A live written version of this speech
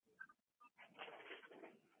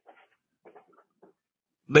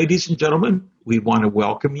Ladies and gentlemen, we want to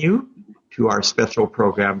welcome you to our special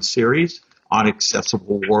program series on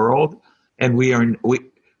Accessible World. And we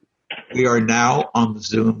are now on the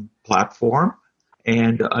Zoom platform.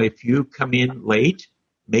 And if you come in late,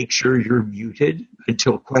 make sure you're muted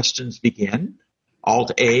until questions begin.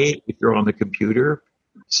 Alt-A if you're on the computer,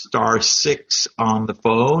 *6 on the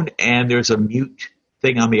phone, and there's a mute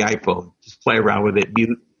thing on the iPhone. Just play around with it,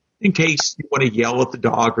 mute, in case you want to yell at the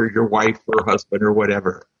dog or your wife or husband or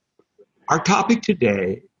whatever. Our topic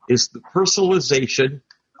today is the personalization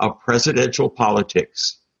of presidential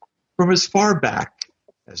politics. From as far back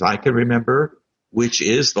as I can remember, which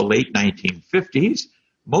is the late 1950s,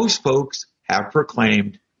 most folks have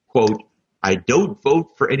proclaimed, quote, "I don't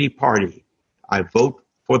vote for any party. I vote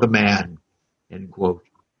for the man," end quote.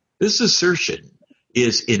 This assertion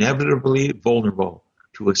is inevitably vulnerable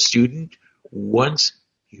to a student once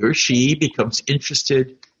he or she becomes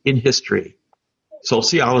interested in history,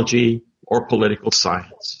 sociology, or political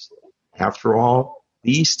science. After all,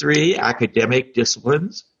 these three academic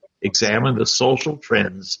disciplines examine the social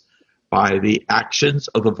trends by the actions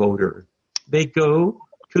of the voter. They go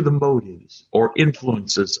to the motives or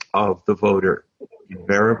influences of the voter.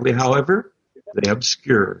 Invariably, however, they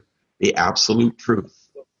obscure the absolute truth.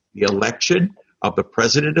 The election of the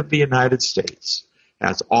President of the United States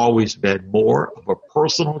has always been more of a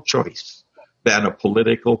personal choice than a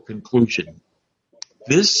political conclusion.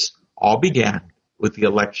 This all began with the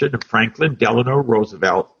election of Franklin Delano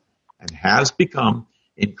Roosevelt and has become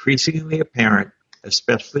increasingly apparent,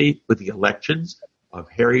 especially with the elections of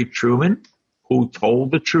Harry Truman, who told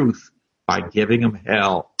the truth by giving him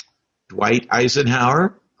hell, Dwight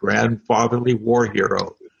Eisenhower, grandfatherly war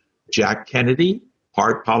hero, Jack Kennedy,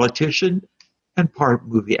 part politician and part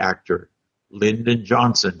movie actor, Lyndon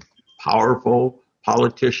Johnson, powerful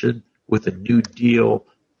politician with a New Deal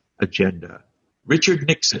agenda, Richard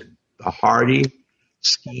Nixon, the hardy,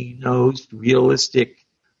 ski-nosed, realistic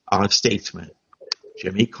statesman,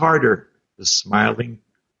 Jimmy Carter, the smiling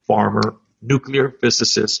farmer, nuclear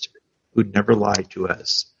physicist who never lied to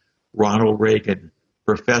us, Ronald Reagan,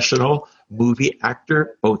 professional movie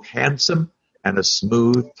actor, both handsome and a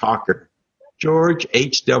smooth talker, George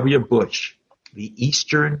H.W. Bush, the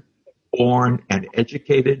Eastern-born and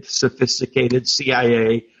educated, sophisticated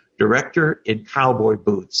CIA director in cowboy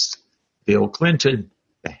boots, Bill Clinton,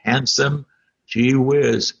 the handsome, gee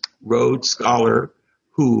whiz, Rhodes Scholar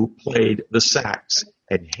who played the sax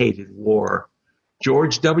and hated war,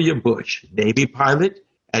 George W. Bush, Navy pilot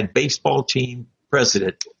and baseball team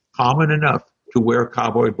president, common enough to wear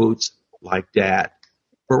cowboy boots like Dad,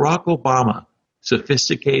 Barack Obama,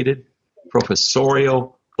 sophisticated,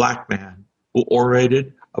 professorial black man who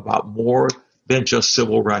orated about more than just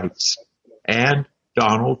civil rights, and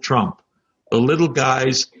Donald Trump, the little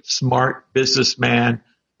guy's smart businessman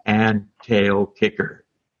and tail kicker.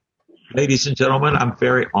 Ladies and gentlemen, I'm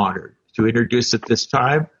very honored to introduce at this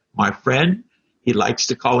time my friend. He likes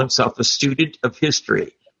to call himself a student of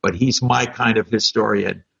history, but he's my kind of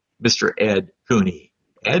historian, Mr. Ed Cooney.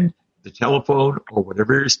 Ed, the telephone or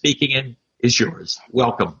whatever you're speaking in is yours.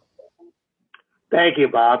 Welcome. Thank you,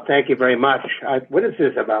 Bob. Thank you very much. What is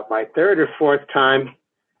this, about my third or fourth time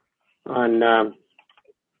on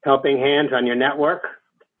Helping Hands on your network?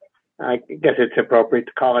 I guess it's appropriate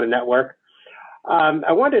to call it a network.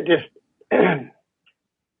 I want to just,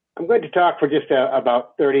 I'm going to talk for just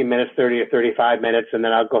about 30 or 35 minutes, and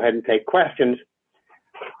then I'll go ahead and take questions.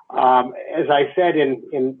 As I said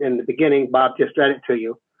in the beginning, Bob just read it to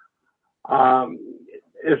you.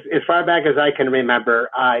 As far back as I can remember,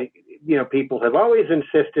 people have always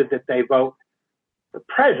insisted that they vote for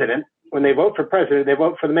president. When they vote for president, they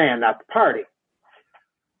vote for the man, not the party.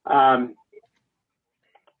 I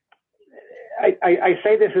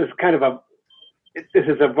say this is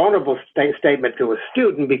a vulnerable statement to a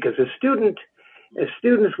student, because as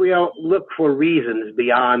students, we all look for reasons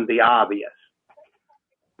beyond the obvious.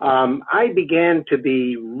 I began to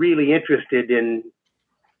be really interested in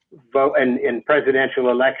presidential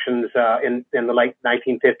elections in the late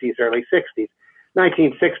 1950s, early 60s.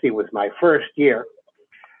 1960 was my first year.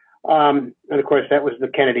 And of course, that was the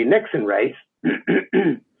Kennedy-Nixon race.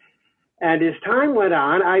 And as time went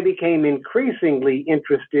on, I became increasingly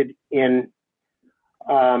interested in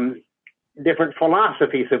different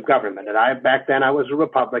philosophies of government. And back then I was a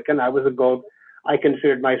Republican. I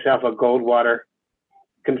considered myself a Goldwater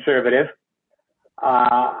conservative.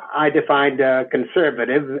 I defined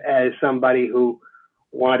conservative as somebody who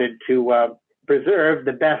wanted to preserve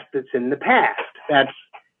the best that's in the past.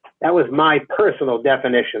 That was my personal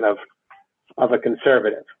definition of a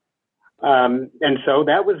conservative. And so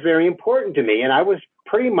that was very important to me. And I was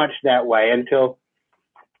pretty much that way until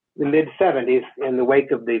the mid-'70s in the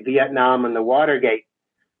wake of the Vietnam and the Watergate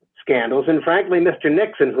scandals. And frankly, Mr.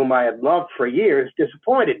 Nixon, whom I had loved for years,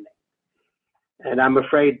 disappointed me. And I'm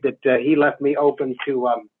afraid that he left me open to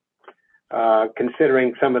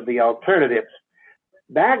considering some of the alternatives.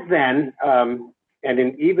 Back then,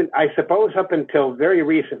 and even, I suppose, up until very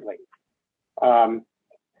recently, I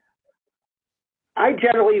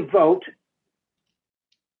generally vote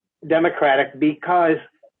Democratic because,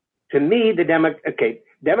 to me,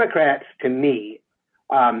 Democrats, to me,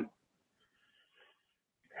 are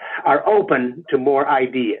open to more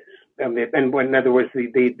ideas. And in other words,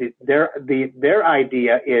 their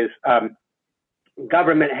idea is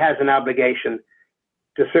government has an obligation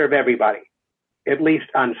to serve everybody, at least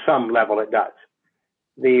on some level it does.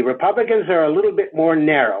 The Republicans are a little bit more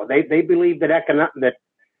narrow. They believe that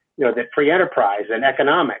that free enterprise and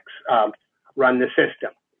economics run the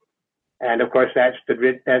system, and of course that's the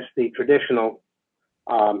traditional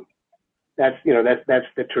that's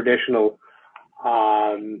the traditional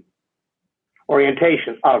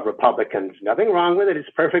orientation of Republicans. Nothing wrong with it. It's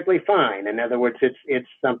perfectly fine. In other words, it's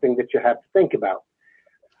something that you have to think about.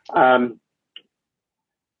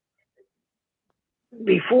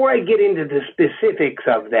 Before I get into the specifics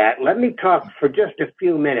of that, let me talk for just a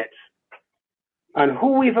few minutes on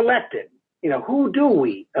who we've elected. Who do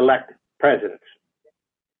we elect presidents?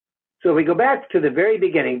 So if we go back to the very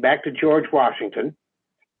beginning, back to George Washington,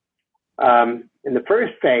 in the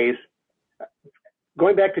first phase,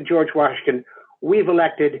 going back to George Washington, we've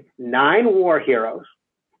elected 9 war heroes.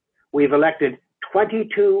 We've elected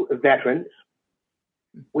 22 veterans.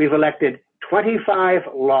 We've elected 25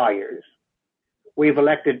 lawyers. We've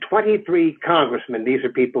elected 23 congressmen. These are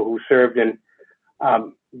people who served in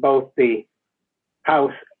both the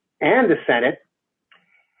House and the Senate.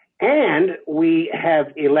 And we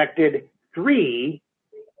have elected 3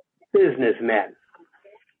 businessmen.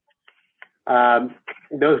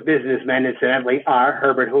 Those businessmen, incidentally, are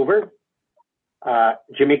Herbert Hoover,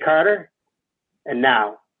 Jimmy Carter, and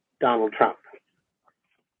now Donald Trump.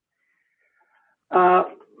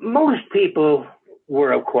 Most people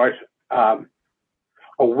were, of course,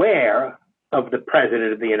 aware of the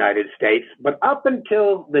President of the United States, but up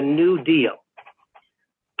until the New Deal,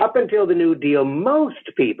 most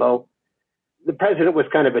people, the President was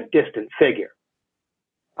kind of a distant figure.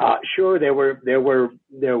 Sure, there were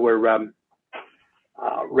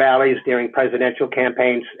rallies during presidential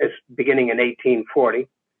campaigns beginning in 1840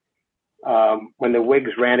 when the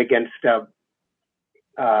Whigs ran against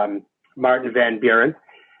Martin Van Buren.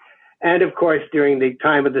 And of course, during the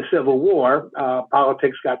time of the Civil War,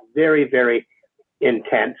 politics got very, very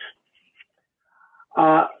intense.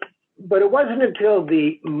 But it wasn't until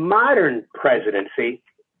the modern presidency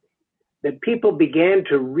that people began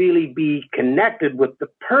to really be connected with the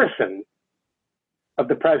person of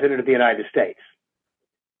the President of the United States.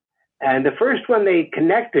 And the first one they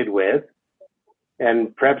connected with,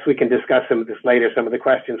 and perhaps we can discuss some of this later, some of the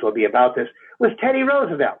questions will be about this, was Teddy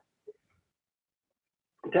Roosevelt.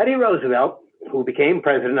 Teddy Roosevelt, who became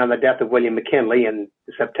president on the death of William McKinley in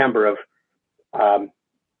September of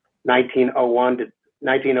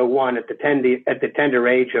 1901 at the tender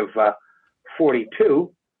age of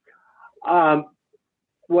 42,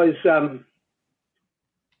 was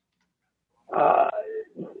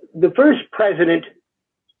the first president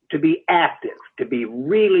to be active, to be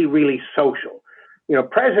really, really social.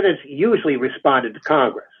 Presidents usually responded to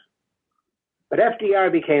Congress, but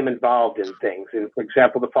FDR became involved in things. And for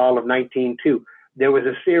example, the fall of 1902, there was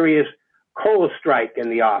a serious coal strike in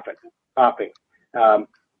the offing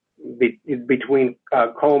between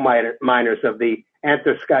coal miners of the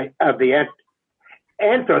anthracite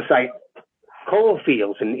coal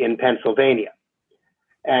fields in Pennsylvania.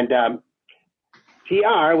 And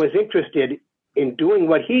TR was interested in doing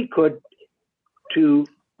what he could to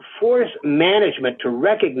force management to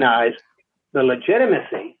recognize the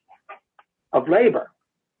legitimacy of labor.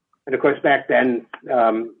 And of course, back then,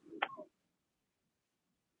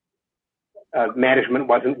 management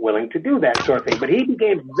wasn't willing to do that sort of thing. But he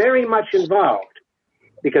became very much involved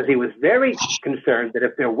because he was very concerned that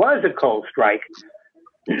if there was a coal strike,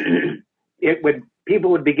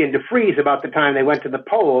 people would begin to freeze about the time they went to the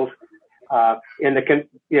polls in the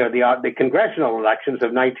congressional elections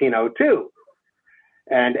of 1902.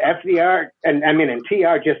 And FDR and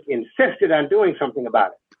TR just insisted on doing something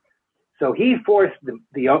about it. So he forced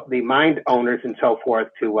the mine owners and so forth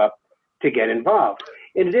to get involved.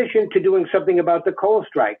 In addition to doing something about the coal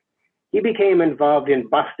strike, he became involved in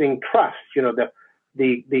busting trusts,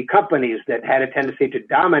 the companies that had a tendency to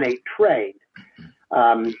dominate trade.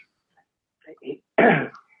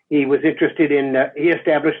 He was interested in, he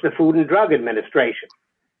established the Food and Drug Administration.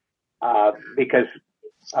 because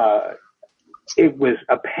it was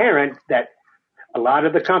apparent that a lot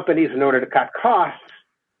of the companies, in order to cut costs,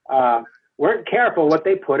 weren't careful what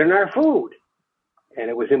they put in our food. And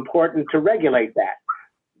it was important to regulate that.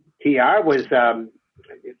 TR was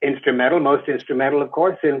instrumental, most instrumental, of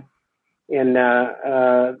course, in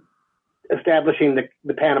establishing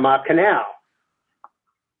the Panama Canal.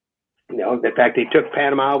 You know, in fact, he took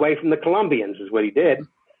Panama away from the Colombians, is what he did.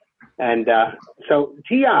 And so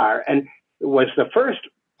TR was the first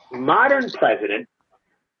modern president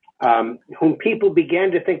whom people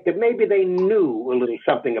began to think that maybe they knew a little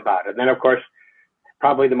something about it. And then, of course,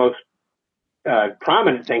 probably the most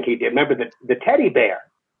prominent thing he did, remember the teddy bear.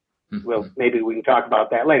 Mm-hmm. Well, maybe we can talk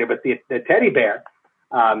about that later, but the teddy bear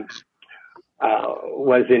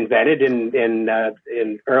was invented in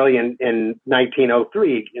early in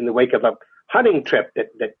 1903 in the wake of a hunting trip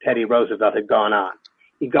that Teddy Roosevelt had gone on.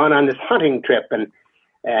 He'd gone on this hunting trip and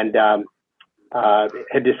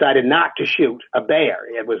had decided not to shoot a bear.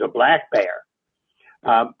 It was a black bear.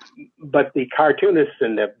 But the cartoonists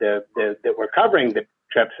and that were covering the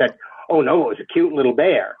trip said, "Oh no, it was a cute little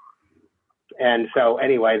bear." And so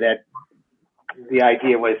anyway, the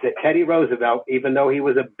idea was that Teddy Roosevelt, even though he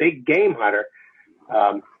was a big game hunter,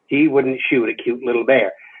 he wouldn't shoot a cute little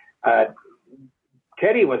bear.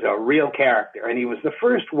 Teddy was a real character, and he was the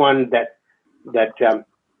first one that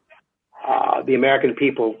the American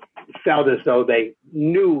people felt as though they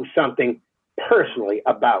knew something personally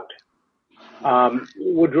about.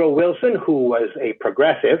 Woodrow Wilson, who was a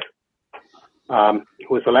progressive, who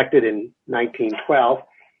was elected in 1912,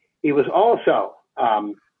 he was also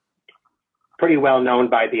pretty well known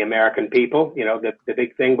by the American people. You know, the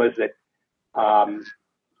big thing was that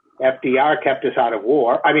FDR kept us out of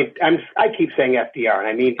war. I mean, I keep saying FDR, and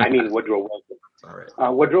I mean Woodrow Wilson. All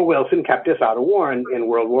right. Woodrow Wilson kept us out of war in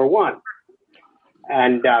World War I.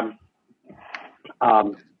 And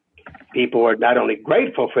people were not only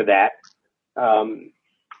grateful for that,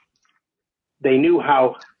 they knew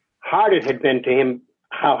how hard it had been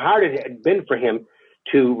for him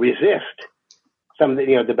to resist some of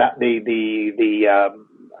the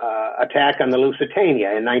attack on the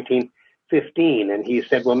Lusitania in 1915. And he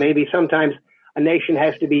said, well, maybe sometimes a nation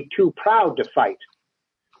has to be too proud to fight.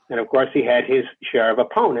 And of course, he had his share of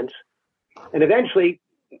opponents. And eventually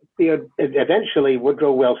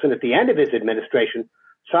Woodrow Wilson, at the end of his administration,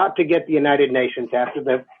 sought to get the United Nations, after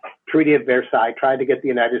the Treaty of Versailles, tried to get the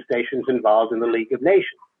United Nations involved in the League of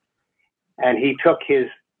Nations. And he took his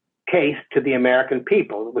case to the American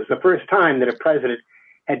people. It was the first time that a president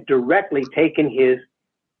had directly taken his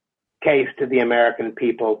case to the American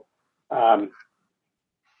people,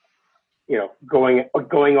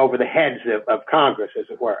 going over the heads of Congress, as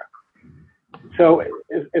it were. So,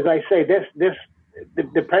 as I say,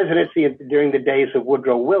 the presidency during the days of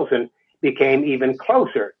Woodrow Wilson became even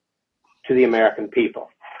closer to the American people.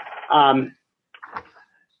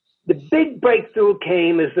 The big breakthrough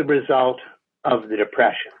came as the result of the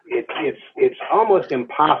Depression. It's almost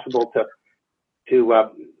impossible to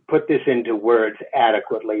put this into words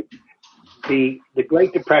adequately. The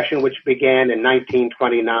Great Depression, which began in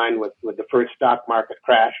 1929 with the first stock market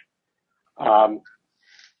crash,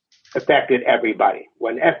 affected everybody.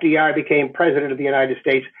 When FDR became president of the United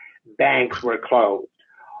States, banks were closed.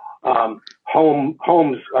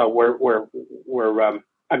 Homes were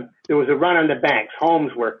there was a run on the banks.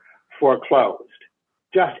 Homes were foreclosed.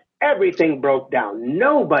 Just everything broke down.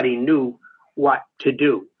 Nobody knew what to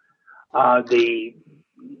do. The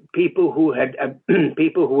people who had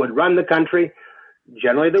run the country,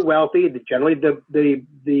 generally the wealthy, generally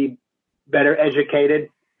the better educated,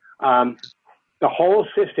 the whole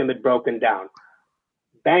system had broken down.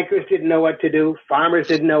 Bankers didn't know what to do. Farmers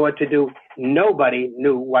didn't know what to do. Nobody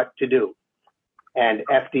knew what to do. And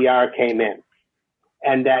FDR came in.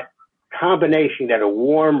 And that combination, that a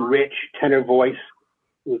warm, rich tenor voice,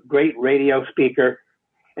 great radio speaker,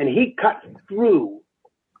 and he cut through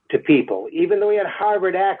to people, even though he had a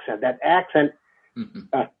Harvard accent. That accent,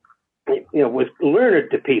 was learned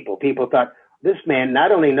to people. People thought, this man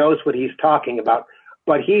not only knows what he's talking about,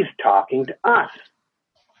 but he's talking to us.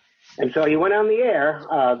 And so he went on the air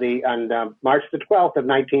on March the 12th of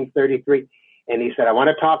 1933, and he said, I want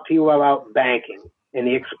to talk to you about banking. And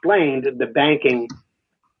he explained the bank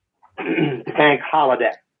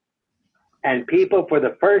holiday. And people, for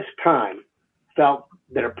the first time, felt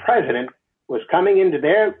that a president was coming into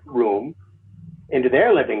their room, into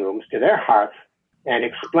their living rooms, to their hearths, and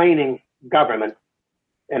explaining government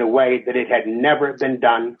in a way that it had never been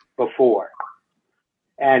done before.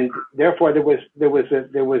 And therefore, there was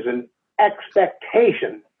an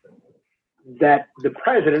expectation that the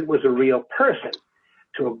president was a real person,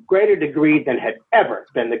 to a greater degree than had ever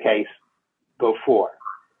been the case before.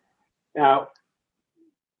 Now,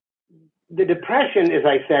 the Depression, as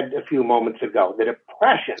I said a few moments ago, the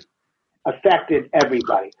Depression affected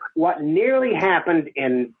everybody. What nearly happened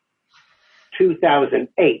in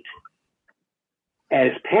 2008,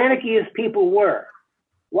 as panicky as people were,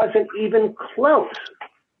 wasn't even close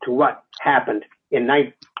to what happened in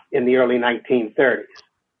the early 1930s.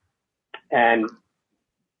 And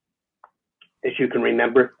as you can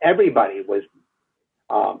remember, everybody was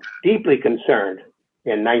deeply concerned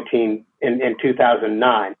in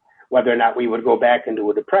 2009 whether or not we would go back into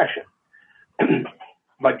a depression.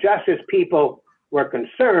 But just as people were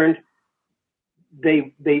concerned,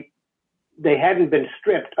 they hadn't been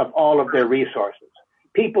stripped of all of their resources.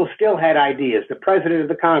 People still had ideas. The president of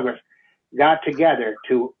the Congress got together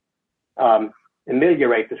to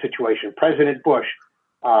ameliorate the situation. President Bush,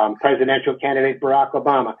 presidential candidate Barack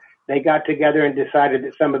Obama, they got together and decided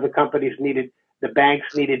that some of the the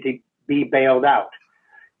banks needed to be bailed out,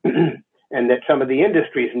 and that some of the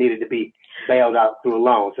industries needed to be bailed out through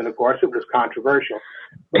loans. And of course, it was controversial.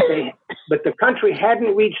 But the country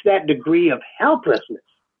hadn't reached that degree of helplessness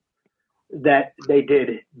that they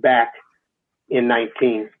did back in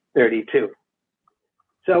 1932.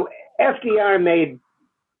 So FDR made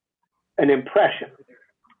an impression.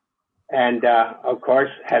 And of course,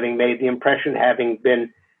 having made the impression, having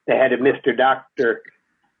been the head of Mr. Dr.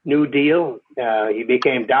 New Deal, he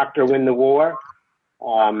became Dr. Win the War.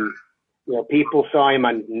 People saw him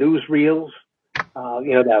on newsreels,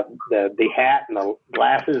 the hat and the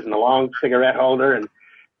glasses and the long cigarette holder and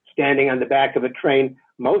standing on the back of a train.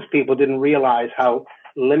 Most people didn't realize how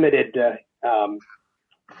limited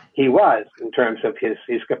he was in terms of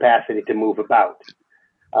his capacity to move about.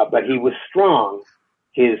 But he was strong.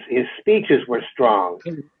 His speeches were strong.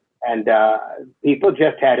 And people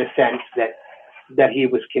just had a sense that he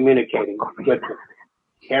was communicating with them.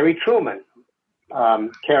 Harry Truman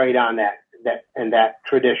carried on that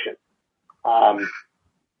tradition.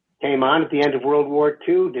 Came on at the end of World War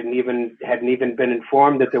II, hadn't even been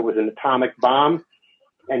informed that there was an atomic bomb,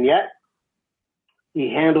 and yet he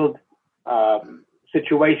handled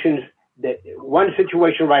situations one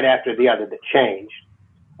situation right after the other that changed.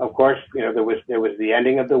 Of course, there was the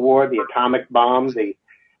ending of the war, the atomic bomb,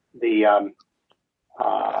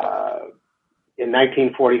 in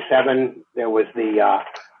 1947 there was the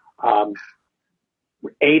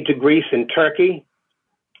aid to Greece and Turkey.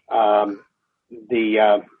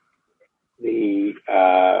 The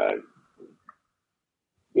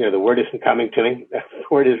word isn't coming to me. The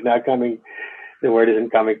word is not coming. The word isn't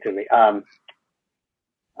coming to me. Oh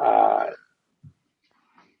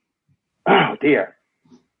dear.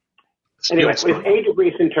 Anyway, it was aid to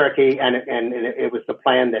Greece and Turkey, and it was the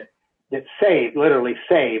plan that literally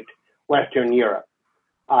saved Western Europe.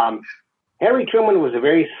 Harry Truman was a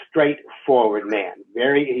very straightforward man.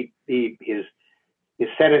 His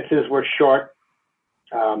sentences were short.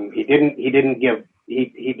 He didn't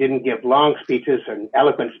give long speeches and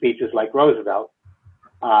eloquent speeches like Roosevelt.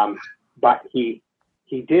 But he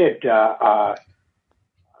did.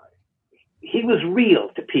 He was real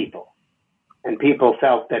to people, and people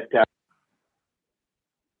felt that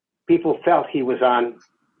he was on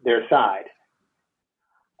their side.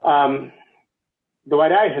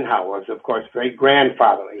 Dwight Eisenhower was, of course, very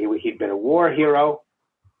grandfatherly. He'd been a war hero.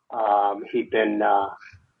 He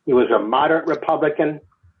was a moderate Republican.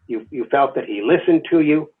 You felt that he listened to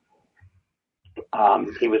you.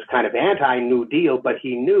 He was kind of anti-New Deal, but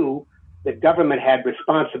he knew that government had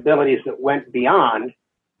responsibilities that went beyond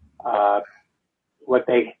what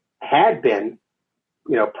they had been,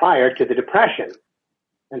 prior to the Depression.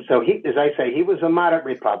 And so as I say, he was a moderate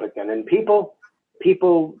Republican, and people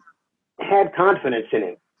had confidence in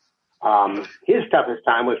him. His toughest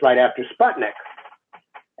time was right after Sputnik.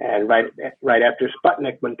 And right after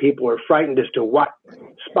Sputnik, when people were frightened as to what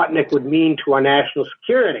Sputnik would mean to our national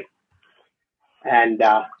security. And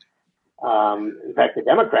in fact, the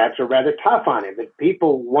Democrats were rather tough on him, but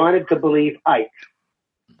people wanted to believe Ike.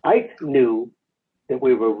 Ike knew that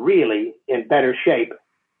we were really in better shape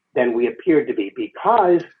than we appeared to be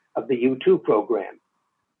because of the U-2 program.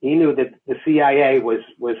 He knew that the CIA was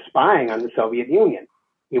spying on the Soviet Union.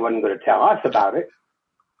 He wasn't going to tell us about it,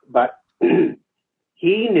 but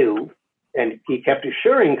he knew, and he kept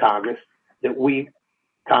assuring Congress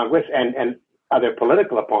Congress and other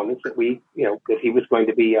political opponents that that he was going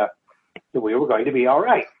to be, that we were going to be all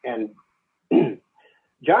right. And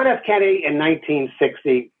John F. Kennedy in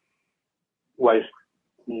 1960 was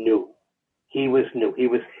new. He was new.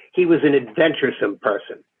 He was an adventuresome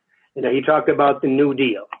person. He talked about the New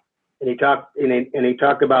Deal, and he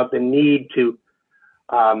talked about the need to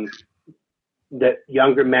that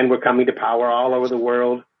younger men were coming to power all over the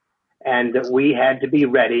world, and that we had to be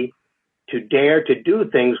ready to dare to do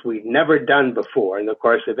things we'd never done before. And of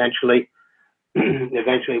course, eventually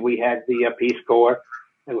we had the Peace Corps,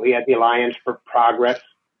 and we had the Alliance for Progress.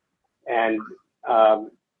 And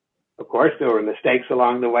of course, there were mistakes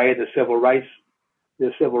along the way. The civil rights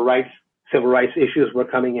issues were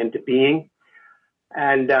coming into being,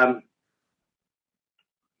 and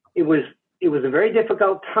it was a very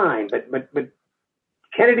difficult time. But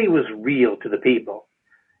Kennedy was real to the people.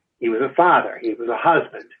 He was a father. He was a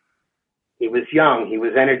husband. He was young. He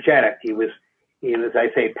was energetic. He was, as I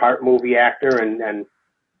say, part movie actor and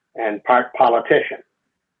part politician.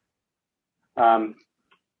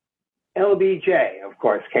 LBJ, of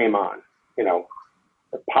course, came on. A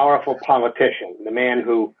powerful politician, the man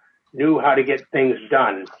who knew how to get things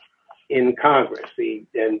done in Congress. He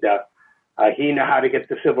knew how to get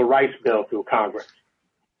the Civil Rights Bill through Congress.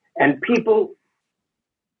 And people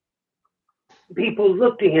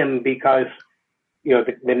looked to him because,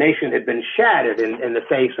 the nation had been shattered in the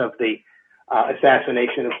face of the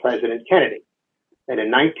assassination of President Kennedy. And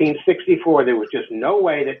in 1964, there was just no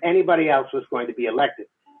way that anybody else was going to be elected.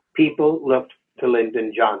 People looked to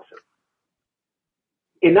Lyndon Johnson.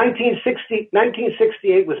 In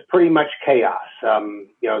 1968 was pretty much chaos.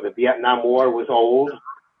 The Vietnam War was old.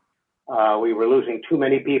 We were losing too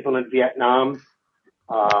many people in Vietnam.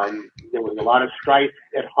 There was a lot of strife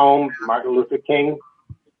at home. Martin Luther King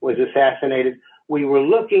was assassinated. We were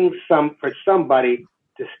looking for somebody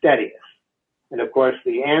to steady us. And of course,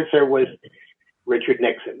 the answer was Richard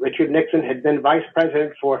Nixon. Richard Nixon had been vice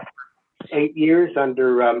president for 8 years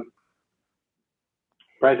under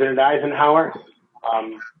President Eisenhower.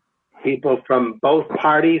 People from both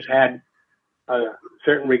parties had a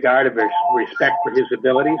certain regard of respect for his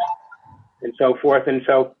abilities and so forth. And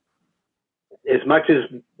so, as much as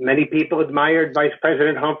many people admired Vice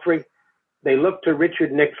President Humphrey, they looked to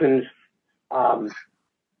Richard Nixon's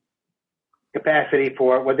capacity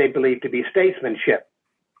for what they believed to be statesmanship.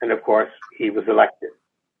 And of course, he was elected.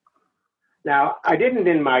 Now, I didn't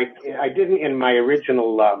in my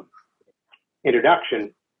original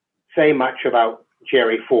introduction say much about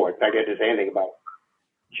Jerry Ford. I didn't say anything about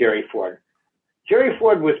Jerry Ford. Jerry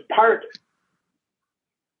Ford was part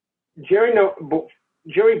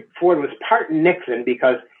Nixon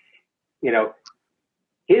because,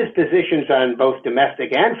 his positions on both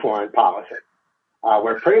domestic and foreign policy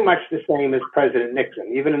were pretty much the same as President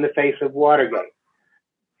Nixon, even in the face of Watergate.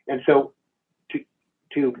 And so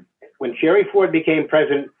when Jerry Ford became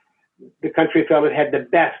president, the country felt it had the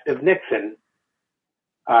best of Nixon.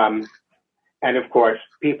 And of course,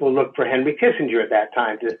 people looked for Henry Kissinger at that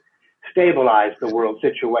time to stabilize the world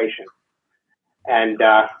situation. And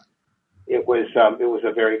it was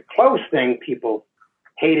a very close thing. People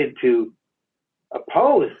hated to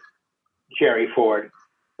oppose Jerry Ford,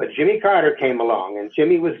 but Jimmy Carter came along, and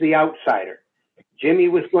Jimmy was the outsider. Jimmy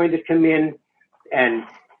was going to come in, and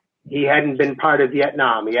he hadn't been part of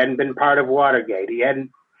Vietnam. He hadn't been part of Watergate. He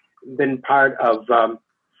hadn't been part of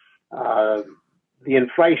the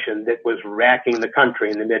inflation that was racking the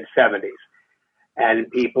country in the mid-'70s.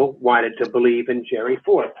 And people wanted to believe in Jerry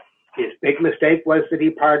Ford. His big mistake was that he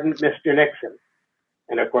pardoned Mr. Nixon.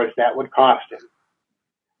 And of course, that would cost him.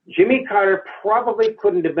 Jimmy Carter probably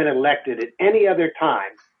couldn't have been elected at any other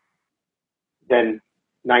time than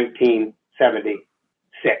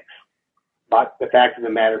 1976. But the fact of the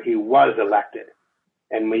matter, he was elected.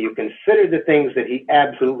 And when you consider the things that he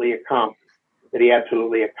absolutely accomplished,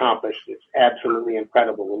 it's absolutely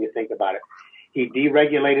incredible when you think about it. He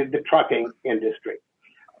deregulated the trucking industry.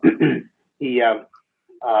 He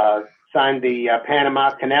signed the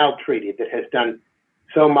Panama Canal Treaty that has done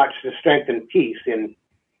so much to strengthen peace in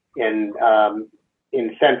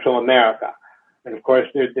Central America. And of course,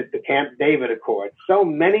 there's the Camp David Accord. So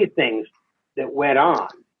many things that went on.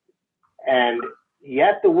 And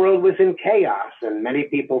yet the world was in chaos, and many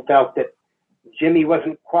people felt that Jimmy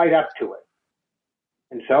wasn't quite up to it.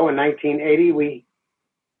 And so in 1980, we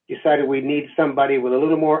decided we need somebody with a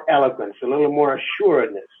little more eloquence, a little more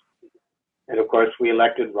assuredness. And of course, we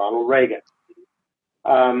elected Ronald Reagan.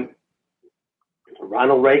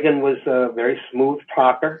 Ronald Reagan was a very smooth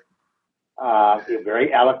talker,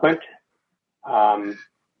 very eloquent.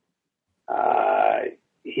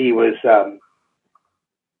 He was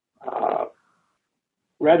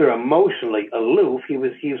rather emotionally aloof. He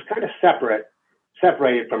was kind of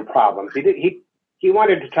separated from problems. He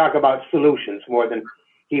wanted to talk about solutions more than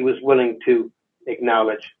he was willing to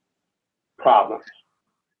acknowledge problems.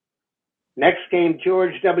 Next came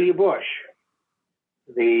George W. Bush,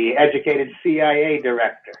 the educated CIA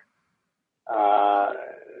director.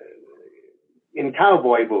 in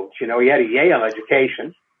cowboy boots. You know, he had a Yale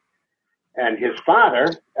education, and his father,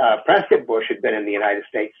 Prescott Bush, had been in the United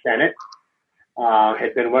States Senate,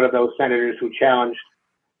 had been one of those senators who challenged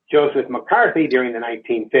Joseph McCarthy during the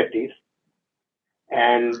 1950s.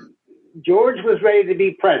 And George was ready to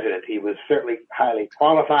be president. He was certainly highly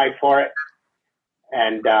qualified for it.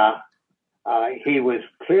 And he was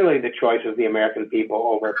clearly the choice of the American people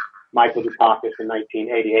over Michael Dukakis in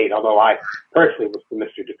 1988, although I personally was for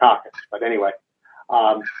Mr. Dukakis. But anyway,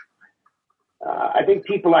 I think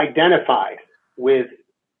people identified with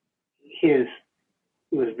he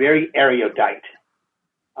was very erudite.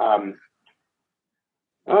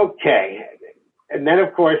 Okay. And then,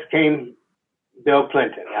 of course, came Bill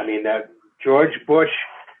Clinton. I mean, George Bush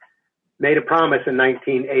made a promise in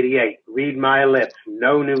 1988, read my lips,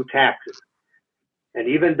 no new taxes. And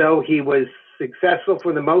even though he was successful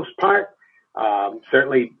for the most part,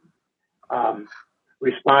 certainly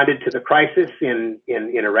responded to the crisis in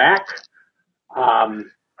Iraq,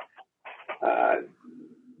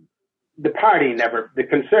 the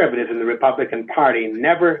conservatives in the Republican Party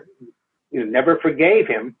never forgave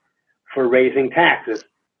him for raising taxes.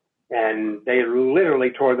 And they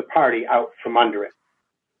literally tore the party out from under it.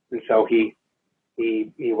 And so he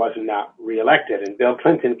wasn't reelected. And Bill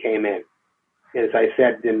Clinton came in, as I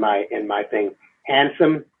said in my thing,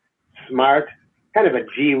 handsome, smart, kind of a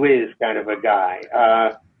gee whiz kind of a guy.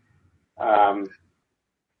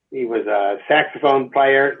 He was a saxophone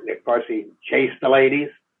player. Of course, he chased the ladies,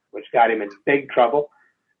 which got him in big trouble.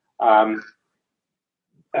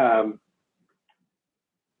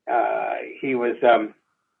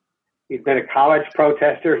 He'd been a college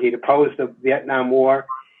protester. He'd opposed the Vietnam War.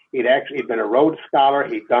 He'd been a Rhodes Scholar.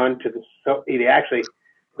 He'd actually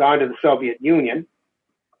gone to the Soviet Union.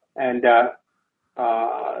 And there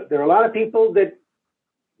are a lot of people that,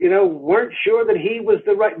 weren't sure that he was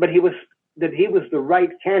the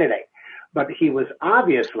right candidate. But he was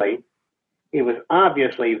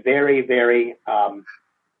obviously very, very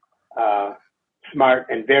smart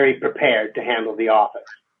and very prepared to handle the office.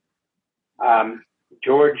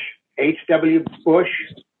 George H.W. Bush,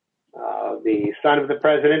 the son of the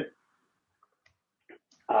president,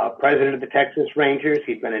 president of the Texas Rangers.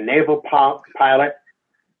 He'd been a naval pilot.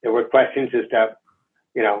 There were questions as to,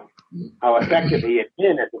 how effective he had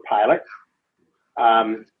been as a pilot.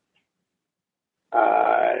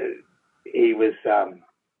 He was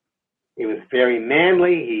very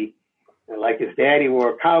manly. He, like his dad, he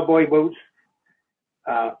wore cowboy boots.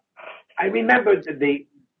 I remember that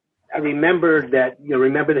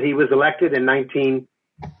he was elected in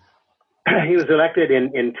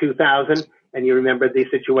 2000, and you remember the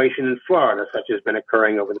situation in Florida, such has been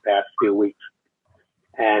occurring over the past few weeks.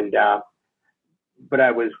 And but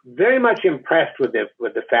I was very much impressed with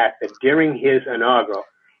the fact that during his inaugural,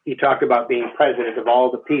 he talked about being president of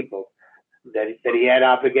all the people, that he had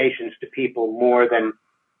obligations to people more than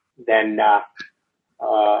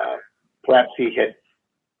perhaps he had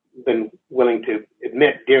been willing to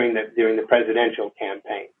admit during the presidential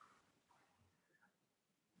campaign.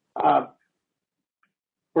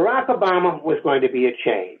 Barack Obama was going to be a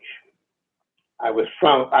change. I was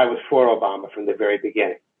for Obama from the very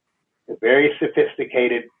beginning. A very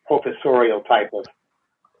sophisticated professorial type of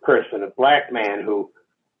person, a black man who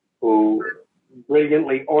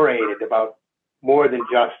brilliantly orated about more than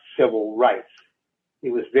just civil rights. He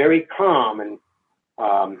was very calm, and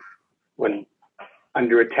when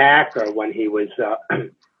under attack or when he was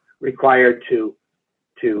required to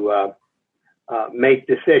make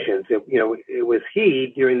decisions. It was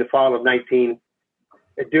he during the fall of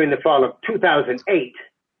 2008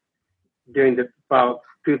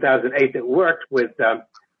 that worked with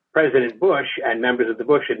President Bush and members of the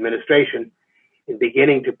Bush administration in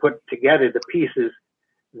beginning to put together the pieces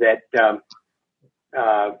that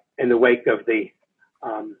in the wake of the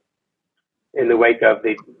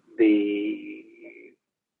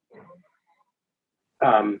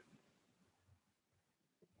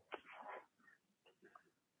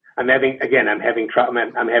I'm having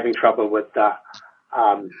trouble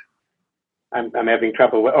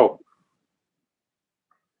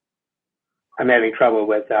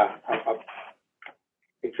with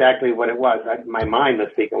exactly what it was. My mind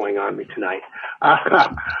must be going on me tonight.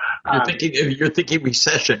 You're thinking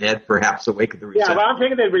recession, Ed, perhaps the wake of the recession. Yeah, well, I'm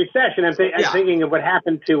thinking of the recession. I'm thinking of what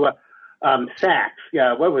happened to Sachs.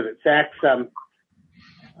 Yeah, what was it? Sachs.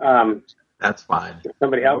 That's fine.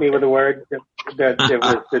 Somebody help me with the word.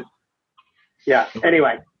 Yeah.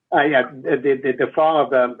 Anyway, the fall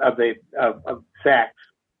of Sachs.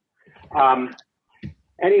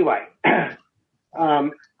 Anyway, I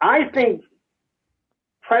think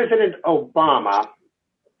President Obama,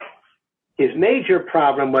 his major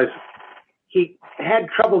problem was he had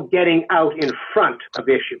trouble getting out in front of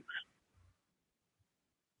issues.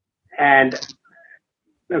 And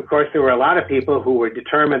of course, there were a lot of people who were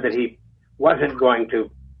determined that he wasn't going to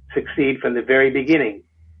succeed from the very beginning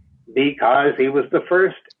because he was the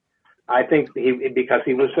first, because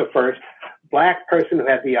he was the first black person who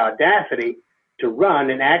had the audacity to run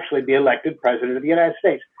and actually be elected president of the United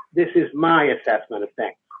States. This is my assessment of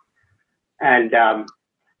things. And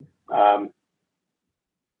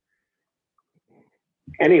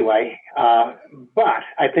anyway, but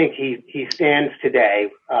I think he stands today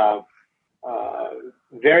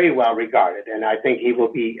very well regarded, and I think he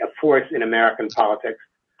will be a force in American politics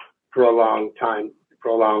for a long time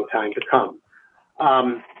to come.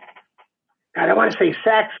 I don't want to say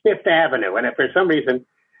Saks Fifth Avenue, and for some reason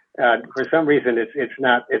it's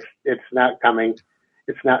not coming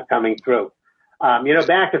through.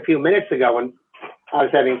 Back a few minutes ago when I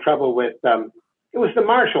was having trouble with it was the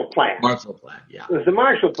Marshall Plan. Marshall Plan, yeah. It was the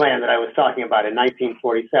Marshall Plan that I was talking about in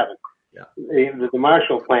 1947. Yeah. The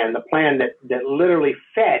Marshall Plan, the plan that literally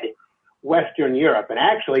fed Western Europe. And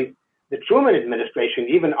actually, the Truman administration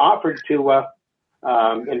even offered to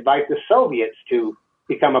invite the Soviets to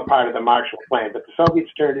become a part of the Marshall Plan, but the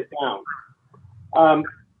Soviets turned it down.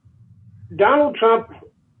 Donald Trump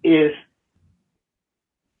is,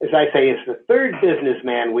 as I say, is the third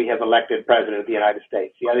businessman we have elected president of the United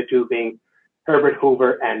States, the other two being Herbert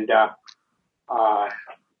Hoover and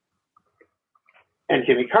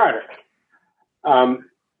Jimmy Carter.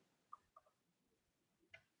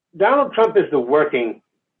 Donald Trump is the working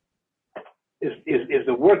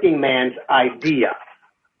man's idea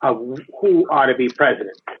of who ought to be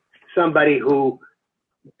president. Somebody who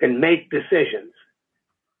can make decisions.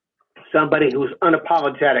 Somebody who's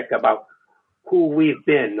unapologetic about who we've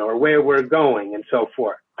been or where we're going and so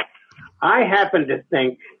forth. I happen to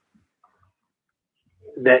think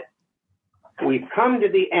that we've come to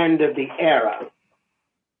the end of the era,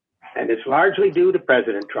 and it's largely due to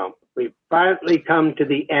President Trump. We've finally come to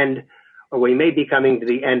the end, or we may be coming to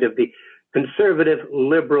the end of the conservative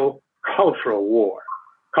liberal culture war.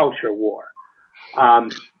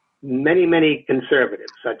 Many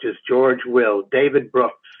conservatives, such as George Will, David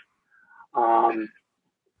Brooks,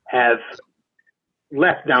 have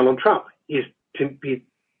left Donald Trump.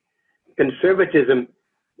 Conservatism,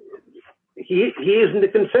 he isn't a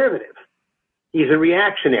conservative. He's a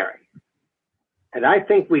reactionary. And I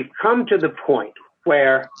think we've come to the point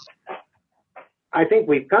where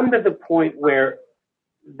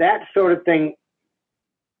that sort of thing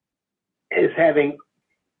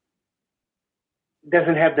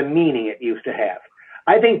doesn't have the meaning it used to have.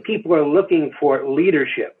 I think people are looking for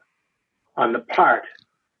leadership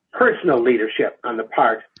personal leadership on the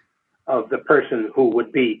part of the person who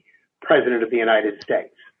would be president of the United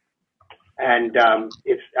States. And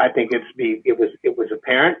it was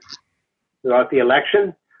apparent throughout the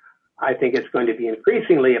election. I think it's going to be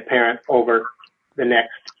increasingly apparent over the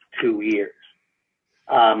next 2 years.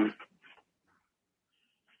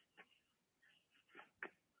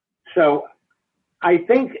 So I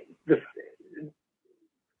think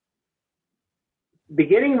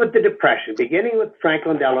beginning with the Depression, beginning with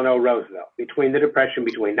Franklin Delano Roosevelt, between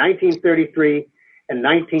 1933 and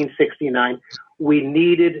 1969, we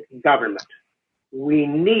needed government. We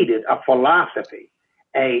needed a philosophy,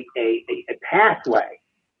 a pathway,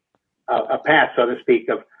 a path, so to speak,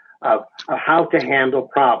 of how to handle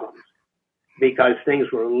problems, because things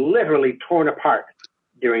were literally torn apart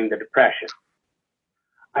during the Depression.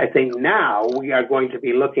 I think now we are going to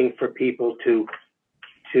be looking for people to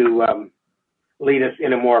lead us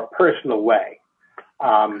in a more personal way.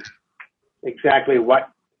 Exactly what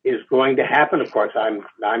is going to happen, of course, I'm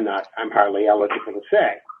hardly eligible to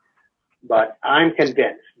say, but I'm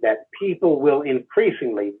convinced that people will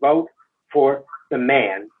increasingly vote for the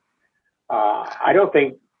man. I don't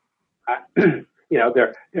think,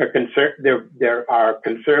 there are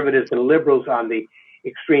conservatives and liberals on the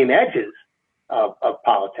extreme edges of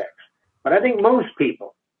politics, but I think most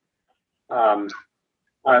people are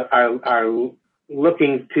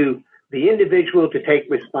looking to the individual to take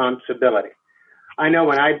responsibility. I know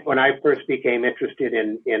when I first became interested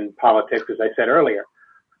in politics, as I said earlier,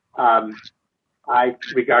 I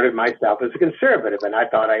regarded myself as a conservative, and I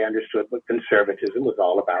thought I understood what conservatism was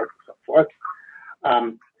all about, and so forth.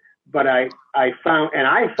 But I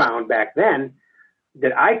found back then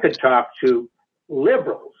that I could talk to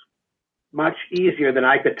liberals much easier than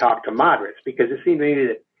I could talk to moderates, because it seemed to me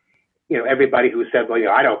that, everybody who said, well,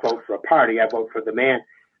 I don't vote for a party, I vote for the man,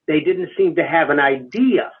 they didn't seem to have an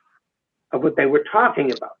idea of what they were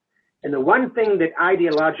talking about. And the one thing that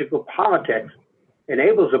ideological politics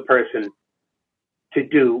enables a person to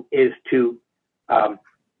do is to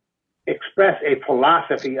express a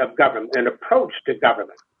philosophy of government, an approach to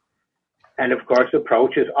government. And of course,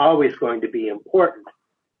 approach is always going to be important.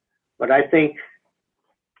 But I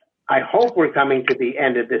hope we're coming to the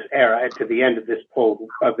end of this era, to the end of this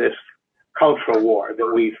cultural war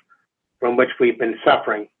from which we've been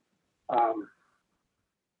suffering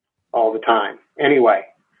all the time. Anyway,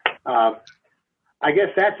 I guess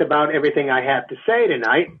that's about everything I have to say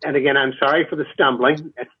tonight. And again, I'm sorry for the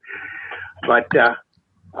stumbling, but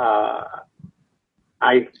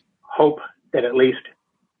I hope that at least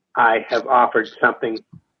I have offered something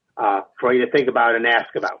for you to think about and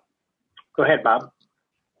ask about. Go ahead, Bob.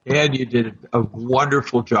 Ed, you did a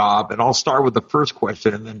wonderful job. And I'll start with the first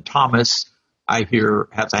question. And then Thomas, I hear,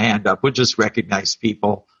 has a hand up. We'll just recognize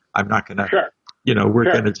people. I'm not going to,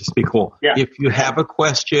 we're going to just be cool. Yeah. If you have a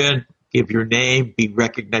question, give your name, be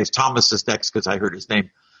recognized. Thomas is next because I heard his name.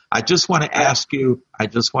 I just want to ask you,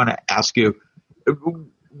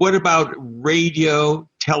 what about radio,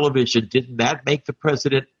 television? Didn't that make the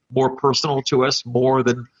president more personal to us, more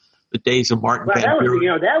than the days of Martin Van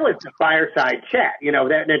Buren? That was the fireside chat. In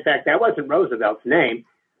fact, that wasn't Roosevelt's name.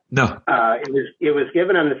 No. It was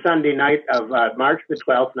given on the Sunday night of March the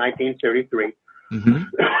 12th, 1933.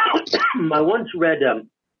 Mm-hmm. I once read a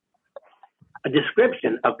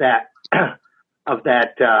description of that, a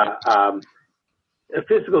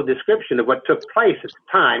physical description of what took place at the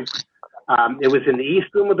time. It was in the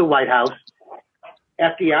East Room of the White House.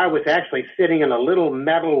 FDR was actually sitting in a little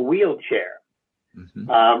metal wheelchair,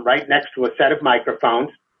 right next to a set of microphones.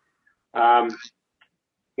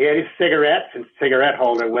 He had his cigarettes and cigarette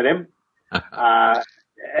holder with him.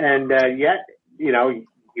 Yet,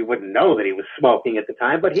 you wouldn't know that he was smoking at the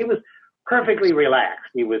time, but he was perfectly relaxed.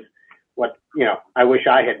 He was what, I wish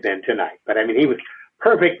I had been tonight. But I mean, he was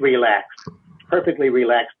perfectly relaxed.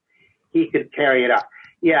 He could carry it up.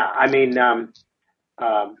 Yeah, I mean,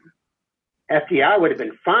 FDR would have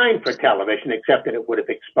been fine for television, except that it would have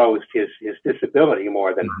exposed his disability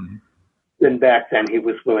more than back then he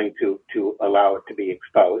was willing to allow it to be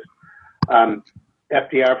exposed.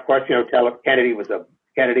 FDR, of course, Kennedy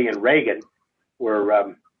and Reagan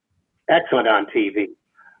were excellent on TV.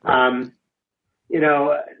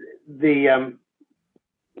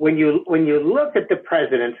 When you look at the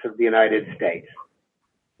presidents of the United States,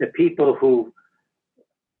 the people who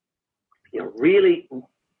really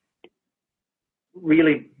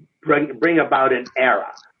bring about an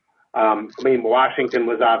era. Washington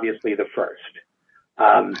was obviously the first.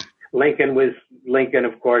 Lincoln,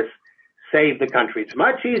 of course, saved the country. It's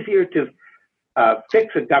much easier to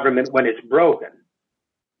fix a government when it's broken.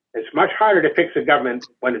 It's much harder to fix a government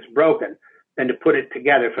when it's broken than to put it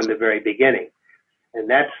together from the very beginning. And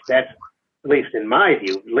that's at least in my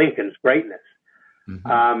view, Lincoln's greatness.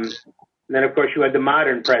 And then, of course, you had the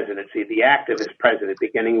modern presidency, the activist president,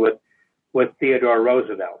 beginning with Theodore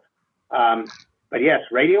Roosevelt. But yes,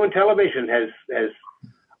 radio and television has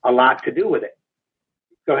a lot to do with it.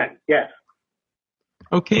 Go ahead. Yes.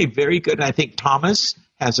 Okay, very good. I think Thomas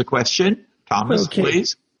has a question. Thomas,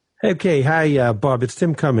 please. Okay. Hi, Bob. It's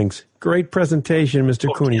Tim Cummings. Great presentation,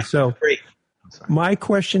 Mr. Cooney. Yeah, so great. My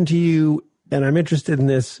question to you, and I'm interested in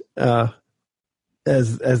this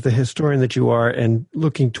as the historian that you are and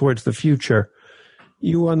looking towards the future.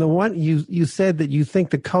 You said that you think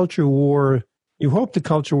the culture war, you hope the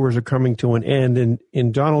culture wars are coming to an end. And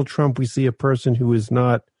in Donald Trump, we see a person who is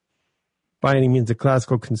not by any means a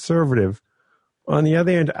classical conservative. On the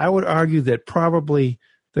other hand, I would argue that probably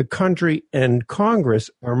the country and Congress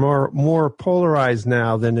are more polarized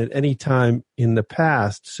now than at any time in the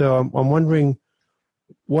past. So I'm wondering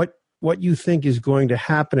what you think is going to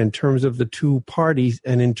happen in terms of the two parties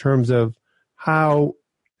and in terms of how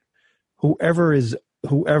whoever is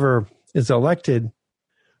elected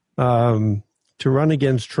to run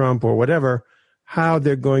against Trump or whatever, how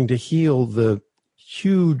they're going to heal the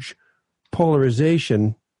huge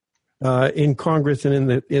polarization in Congress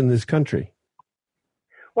and in this country.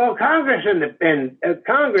 Well, Congress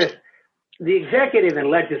Congress, the executive and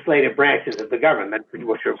legislative branches of the government,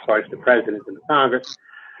 which are, of course, the president and the Congress,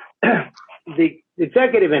 the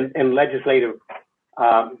executive and legislative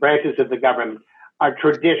branches of the government are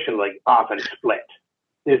traditionally often split.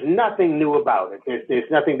 There's nothing new about it. There's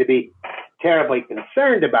nothing to be terribly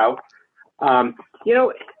concerned about. I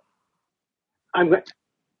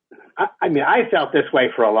felt this way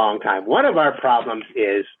for a long time. One of our problems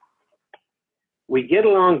is we get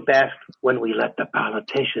along best when we let the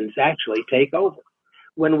politicians actually take over.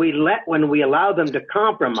 When we allow them to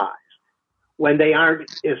compromise, when they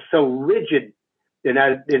aren't so rigid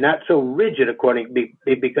They're not so rigid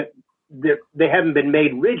because they haven't been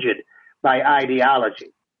made rigid by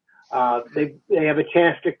ideology. They have a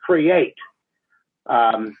chance to create.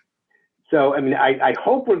 So, I mean, I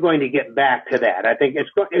hope we're going to get back to that. I think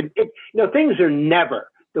things are never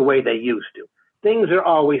the way they used to. Things are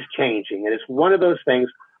always changing, and it's one of those things,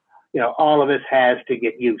 all of us has to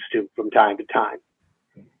get used to from time to time.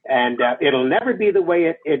 And it'll never be the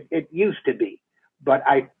way it used to be. But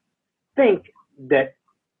I think that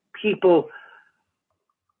people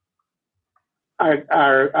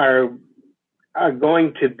are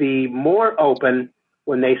going to be more open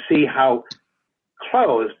when they see how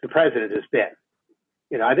closed the president has been.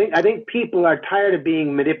 I think people are tired of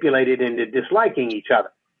being manipulated into disliking each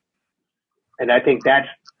other. And I think that's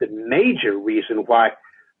the major reason why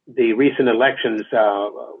the recent elections,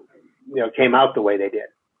 came out the way they did.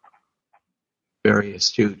 Very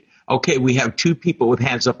astute. Okay, we have two people with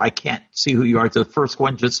hands up. I can't see who you are. The first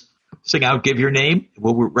one, just sing out, give your name.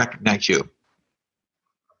 We'll recognize you.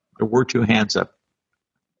 There were two hands up.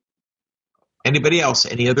 Anybody else?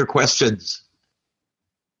 Any other questions?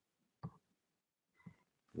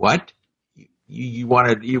 What? You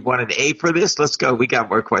wanted an A for this? Let's go. We got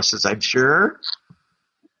more questions, I'm sure.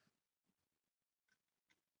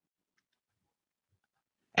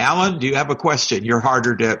 Alan, do you have a question? You're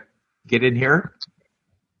harder to get in here.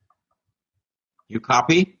 You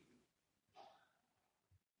copy?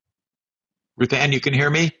 Ruth Ann, you can hear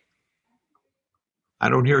me? I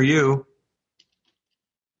don't hear you.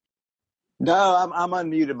 No, I'm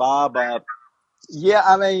unmuted, Bob. Yeah,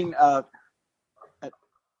 I mean,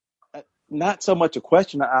 not so much a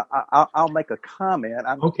question. I'll make a comment.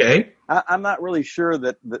 Okay. I'm not really sure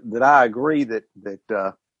that I agree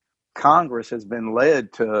that Congress has been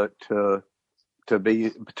led to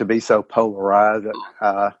be so polarized.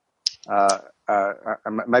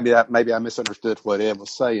 Maybe I misunderstood what Ed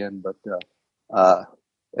was saying, but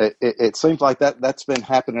it seems like that's been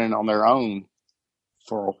happening on their own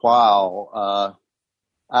for a while.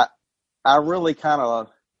 I really kind of,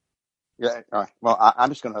 I'm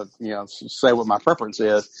just going to, say what my preference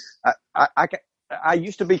is. I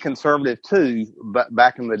used to be conservative too, but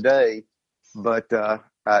back in the day, but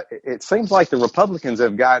it seems like the Republicans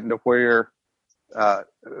have gotten to where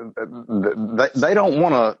they don't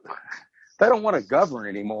want to govern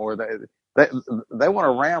anymore. They want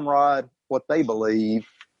to ramrod what they believe,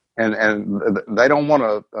 and they don't want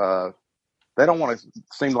to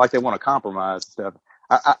seem like they want to compromise stuff.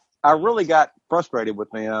 I really got frustrated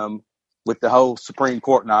with them with the whole Supreme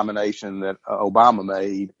Court nomination that Obama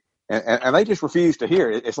made, and they just refused to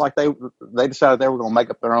hear it. It's like they decided they were going to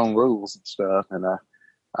make up their own rules and stuff. And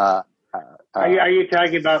are you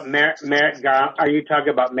talking about Merrick Garland? Are you talking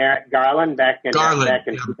about Merrick Garland back in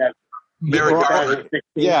 2016?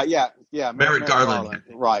 Yeah. Merrick Garland.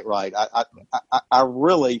 Right. I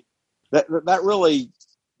really that really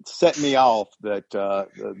set me off that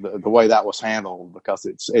the way that was handled, because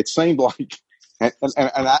it seemed like, and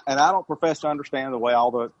I don't profess to understand the way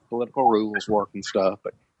all the political rules work and stuff,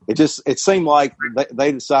 but it seemed like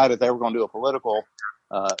they decided they were going to do a political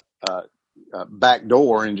back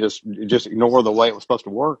door and just ignore the way it was supposed to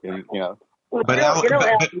work, and But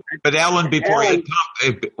Alan, before Ed,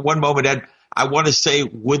 one moment, Ed, I want to say,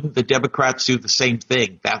 wouldn't the Democrats do the same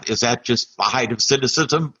thing? Is that just the height of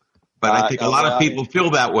cynicism? But I think a lot of people feel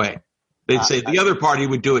that way. They'd say the other party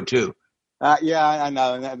would do it too. Yeah, I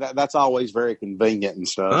know. And that's always very convenient and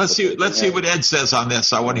stuff. Let's see what Ed says on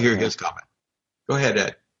this. I want to hear his comment. Go ahead,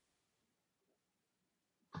 Ed.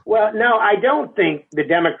 Well, no, I don't think the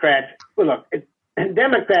Democrats. Well, look,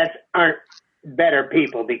 Democrats aren't better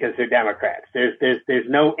people because they're Democrats. There's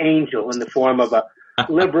no angel in the form of a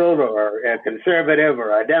liberal or a conservative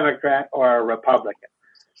or a Democrat or a Republican.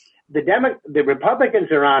 The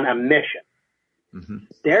Republicans are on a mission. Mm-hmm.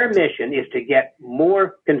 Their mission is to get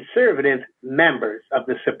more conservative members of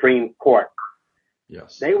the Supreme Court.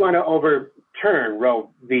 Yes. They want to overturn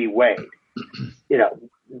Roe v. Wade. I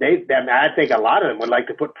think a lot of them would like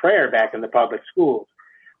to put prayer back in the public schools.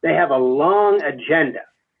 They have a long agenda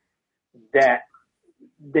that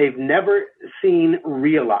they've never seen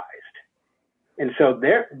realized. And so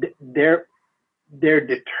they're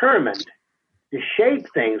determined to shape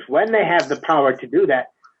things when they have the power to do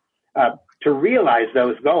that, to realize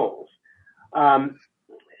those goals. Roe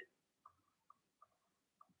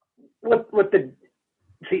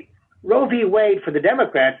v. Wade for the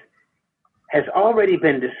Democrats has already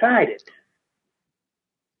been decided.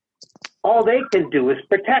 All they can do is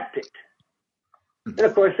protect it. And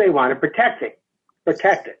of course they want to protect it.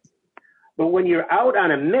 But when you're out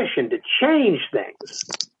on a mission to change things,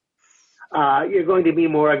 you're going to be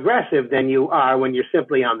more aggressive than you are when you're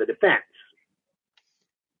simply on the defense.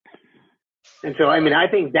 And so, I mean, I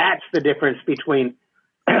think that's the difference between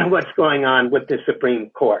what's going on with the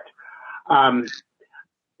Supreme Court. I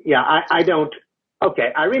don't.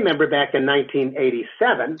 Okay, I remember back in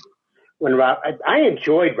 1987 when I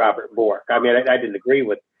enjoyed Robert Bork. I mean, I didn't agree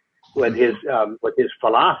with his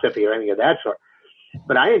philosophy or anything of that sort,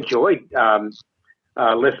 but I enjoyed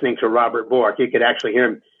listening to Robert Bork. You could actually hear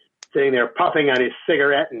him sitting there puffing on his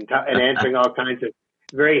cigarette and answering all kinds of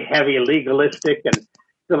very heavy legalistic and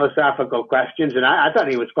philosophical questions, and I thought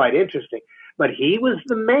he was quite interesting. But he was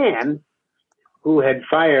the man who had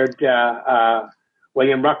fired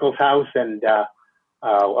William Ruckelshaus and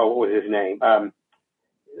what was his name?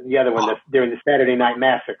 The other one during the Saturday Night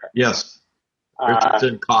Massacre. Yes,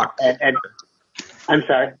 Richardson Cox. And I'm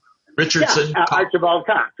sorry, Richardson Cox. Archibald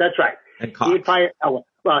Cox. That's right. And Cox. He fired.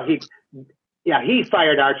 He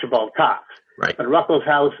fired Archibald Cox. Right. But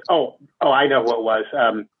Ruckelshaus. I know who it was.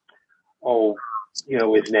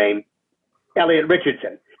 His name, Elliot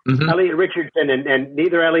Richardson. Mm-hmm. Elliot Richardson and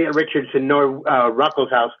neither Elliot Richardson nor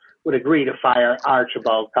Ruckelshaus would agree to fire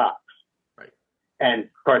Archibald Cox. Right. And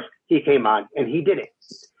of course, he came on and he did it.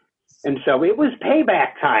 And so it was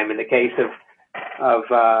payback time in the case of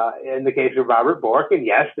Robert Bork. And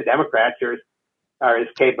yes, the Democrats are as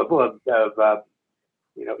capable of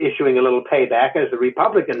issuing a little payback as the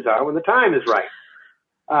Republicans are when the time is right.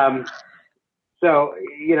 So,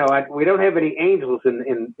 we don't have any angels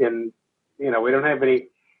we don't have any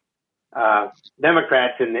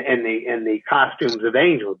Democrats in the costumes of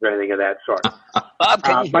angels or anything of that sort. Bob,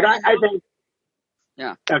 can you but I think.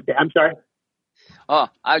 Yeah. Okay, I'm sorry. Oh,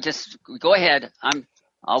 go ahead.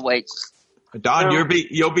 I'll wait. Don,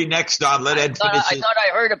 you'll be next, Don. Let Ed finish. I thought I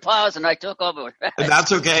heard a pause and I took over.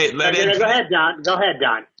 That's okay. Let Ed. Go ahead, Don.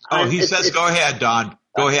 Oh, he says go ahead, Don.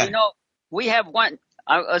 Go ahead. We have one.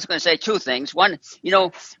 I was going to say two things. One,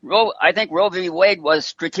 I think Roe v. Wade was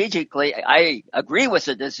strategically, I agree with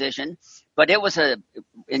the decision, but it was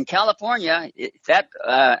in California, that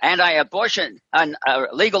anti-abortion,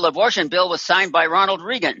 legal abortion bill was signed by Ronald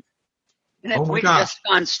Reagan. And if we just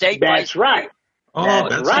gone state by That's right. Oh,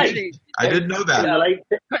 that's right. I didn't know that.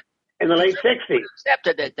 In the late 60s.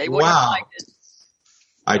 Accepted it. They wouldn't have liked it.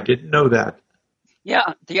 I didn't know that.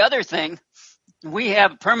 Yeah. The other thing, we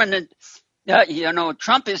have permanent.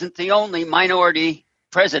 Trump isn't the only minority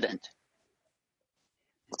president.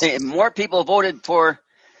 More people voted for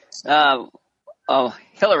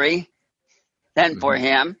Hillary than for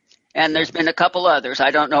him, and there's been a couple others. I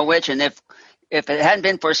don't know which. And if it hadn't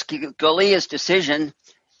been for Scalia's decision,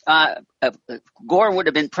 Gore would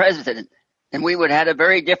have been president, and we would have had a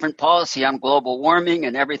very different policy on global warming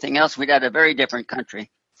and everything else. We'd had a very different country.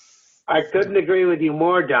 I couldn't agree with you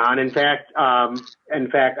more, Don. In fact, I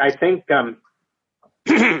think. Well,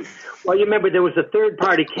 you remember there was a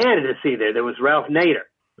third-party candidacy there. There was Ralph Nader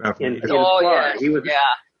in Florida.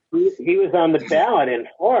 Yeah. He was on the ballot in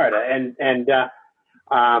Florida, and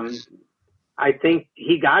I think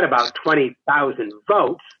he got about 20,000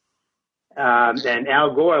 votes, and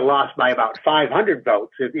Al Gore lost by about 500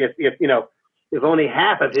 votes. If only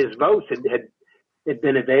half of his votes had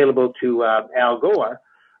been available to Al Gore.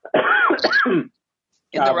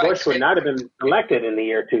 Bush would not have been elected in the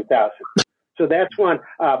year 2000. So that's one.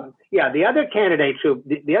 The other candidates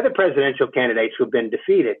the other presidential candidates who've been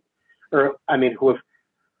defeated, who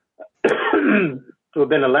have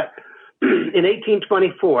been elected in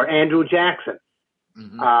 1824, Andrew Jackson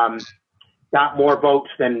got more votes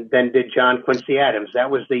than did John Quincy Adams. That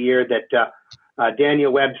was the year that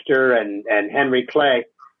Daniel Webster and Henry Clay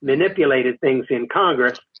manipulated things in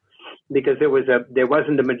Congress because there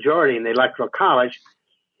wasn't a majority in the Electoral College,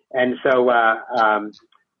 and so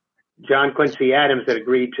John Quincy Adams had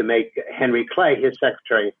agreed to make Henry Clay his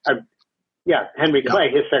Secretary. Clay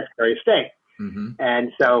his Secretary of State,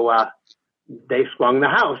 and so they swung the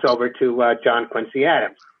House over to John Quincy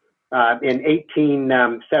Adams. In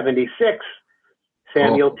 1876,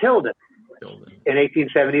 Samuel Tilden. In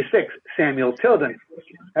 1876, Samuel Tilden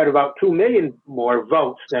had about 2 million more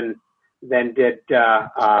votes than did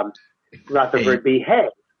Rutherford B.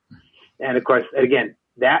 Hayes. And of course, again,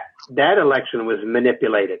 that election was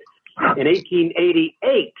manipulated. In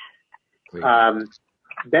 1888,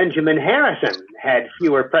 Benjamin Harrison had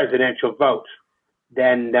fewer presidential votes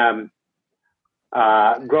than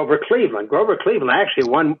Grover Cleveland. Grover Cleveland actually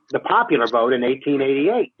won the popular vote in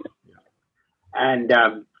 1888. And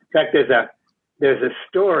in fact, there's a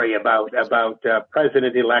story about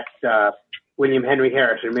President-elect William Henry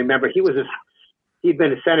Harrison. Remember, he'd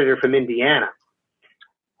been a senator from Indiana,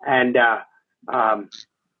 and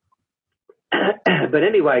but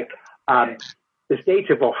anyway, the states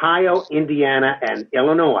of Ohio, Indiana, and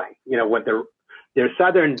Illinois, what their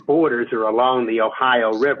southern borders are along the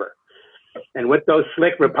Ohio River. And what those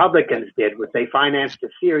slick Republicans did was they financed a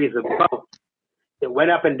series of boats that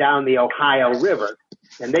went up and down the Ohio River,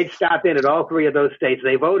 and they'd stop in at all three of those states.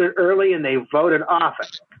 They voted early and they voted often.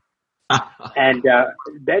 And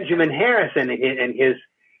Benjamin Harrison, in his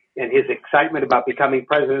excitement about becoming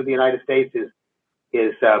president of the United States,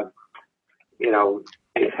 his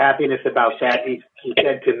happiness about that, he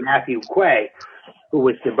said to Matthew Quay, who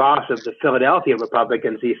was the boss of the Philadelphia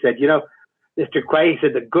Republicans, he said, Mr. Quay, he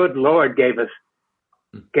said, the good Lord gave us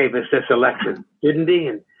this election, didn't he?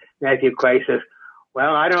 And Matthew Quay says,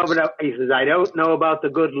 well, I don't know. He says, I don't know about the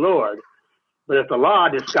good Lord, but if the law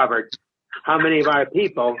discovered how many of our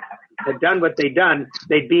people had done what they'd done,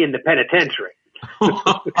 they'd be in the penitentiary.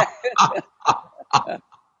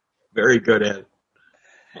 Very good, Ed.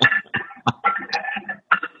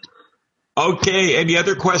 Okay, any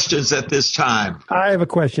other questions at this time? I have a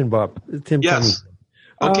question, Bob. Tim. Yes.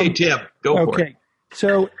 Okay, Tim, go for it. Okay,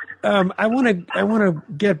 so I want to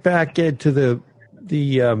get back, Ed, to the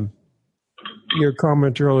your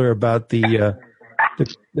comment earlier about the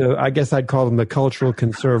I guess I'd call them the cultural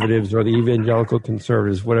conservatives or the evangelical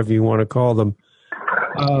conservatives, whatever you want to call them.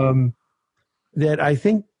 That I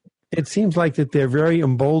think it seems like that they're very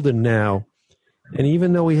emboldened now, and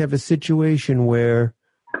even though we have a situation where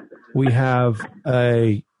we have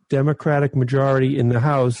a Democratic majority in the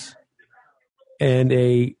House and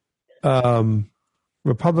a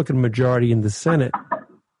Republican majority in the Senate,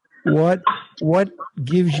 what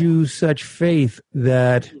gives you such faith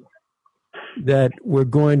that we're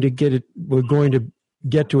going to get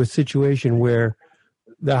to a situation where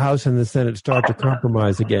the House and the Senate start to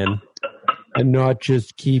compromise again and not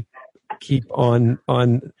just keep on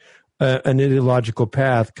an ideological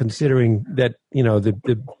path, considering that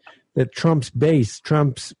that Trump's base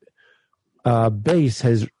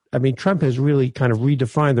has, Trump has really kind of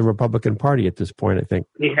redefined the Republican Party at this point, I think.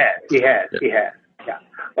 He has. Yeah.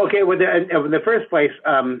 Okay, well, in the first place,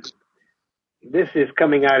 this is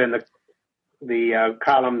coming out in the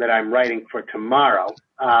column that I'm writing for tomorrow.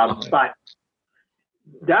 But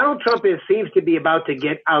Donald Trump seems to be about to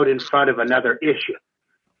get out in front of another issue.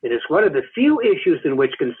 It is one of the few issues in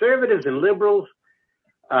which conservatives and liberals,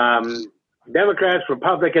 Democrats,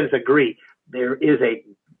 Republicans agree. There is a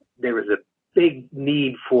big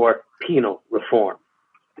need for penal reform.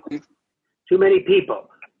 Too many people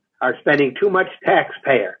are spending too much too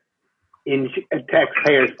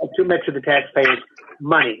much of the taxpayers'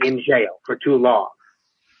 money in jail for too long,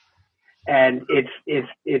 and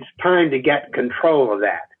it's time to get control of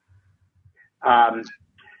that.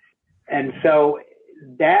 And so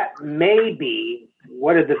that may be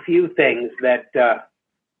one of the few things that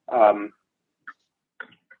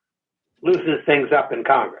loosens things up in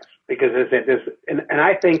Congress, because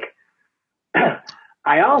I think.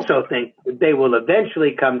 I also think that they will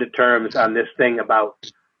eventually come to terms on this thing about,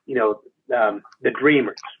 the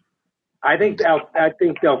Dreamers. I think they'll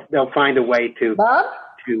find a way to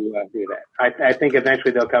do that. I think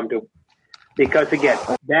eventually they'll come to, because again,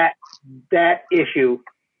 that issue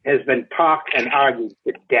has been talked and argued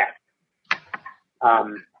to death.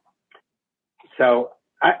 So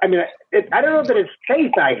I don't know that it's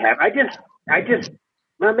faith I have. I just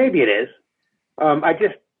well, maybe it is.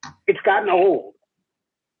 It's gotten old.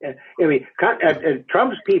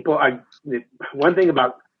 Trump's people are one thing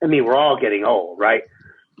about. We're all getting old, right?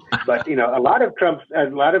 But a lot of Trump's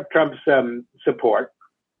support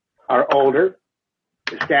are older,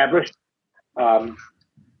 established, the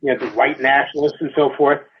white nationalists and so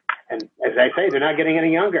forth. And as I say, they're not getting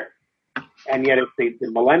any younger. And yet, it's the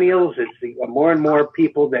millennials. It's the more and more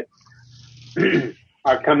people that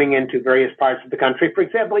are coming into various parts of the country. For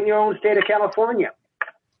example, in your own state of California,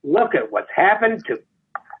 look at what's happened to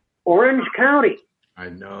Orange County. I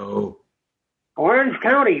know. Orange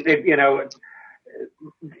County,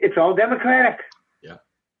 it's all Democratic. Yeah.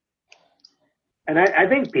 And I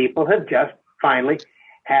think people have just finally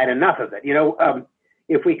had enough of it.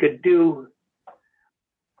 If we could do,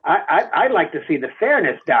 I'd like to see the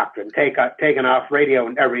fairness doctrine taken off radio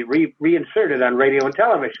and reinserted on radio and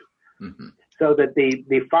television, so that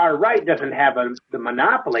the far right doesn't have the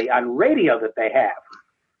monopoly on radio that they have.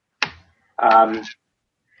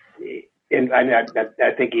 And I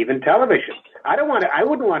think even television. I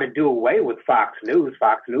wouldn't want to do away with Fox News.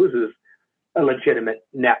 Fox News is a legitimate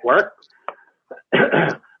network,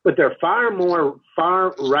 but there are far more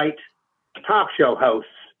far right talk show hosts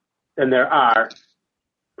than there are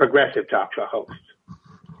progressive talk show hosts.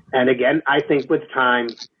 And again, I think with time,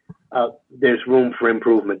 there's room for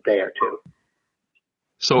improvement there too.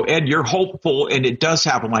 So, Ed, you're hopeful, and it does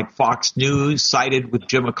happen. Like Fox News sided with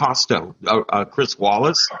Jim Acosta. Chris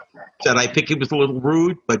Wallace said, I think he was a little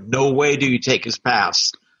rude, but no way do you take his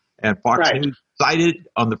pass. And Fox News sided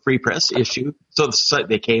on the free press issue. So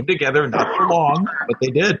they came together, not for long, but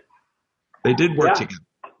they did. They did work together.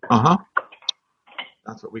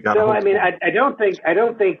 That's what we got. So, I mean, I don't think I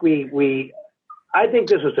think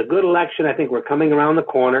this was a good election. I think we're coming around the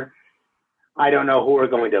corner. I don't know who we're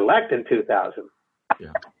going to elect in 2000.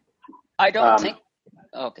 Yeah. I don't think.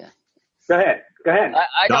 Okay. Go ahead.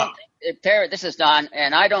 I don't think, Terry, this is Don,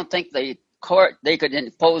 and I don't think the court, they could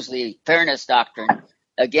impose the fairness doctrine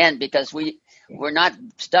again, because we're not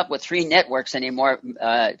stuck with 3 networks anymore.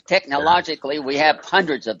 Technologically, we have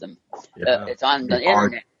hundreds of them. It's on the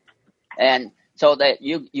internet. And so that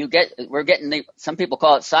we're getting some people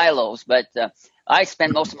call it silos, but I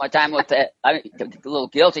spend most of my time with that. I'm a little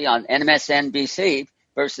guilty on MSNBC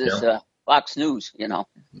versus Fox News,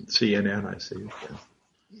 CNN, I see. Yeah.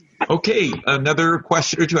 Okay, another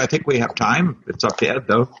question or two. I think we have time. It's up to Ed,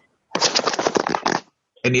 though.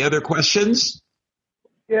 Any other questions?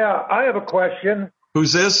 Yeah, I have a question.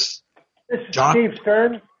 Who's this? This is John? Steve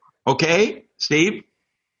Stern. Okay, Steve?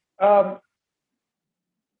 Ed,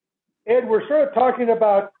 we're sort of talking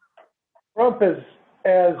about Trump as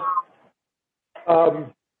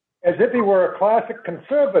if he were a classic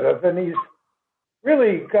conservative, and he's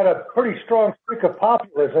really got a pretty strong streak of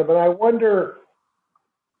populism, and I wonder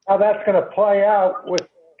how that's going to play out with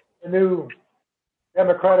the new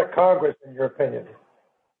Democratic Congress, in your opinion.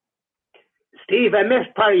 Steve, I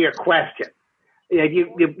missed part of your question.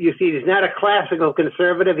 You see, he's not a classical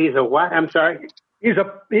conservative. He's a what? I'm sorry. He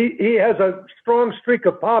has a strong streak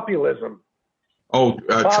of populism. Oh,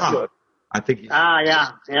 Trump. I think he's...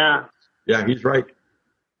 yeah. Yeah, he's right.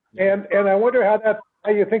 And I wonder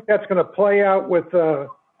how you think that's going to play out with the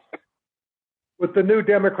new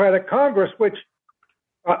Democratic Congress, which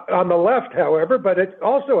on the left, however, but it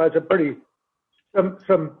also has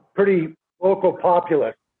some pretty local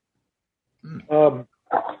populists.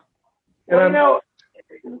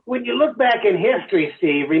 When you look back in history,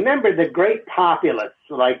 Steve, remember the great populists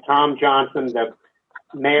like Tom Johnson, the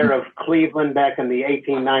mayor of Cleveland back in the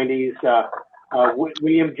 1890s,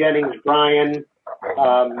 William Jennings Bryan,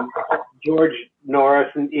 George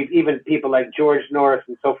Norris, and even people like George Norris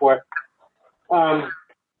and so forth, and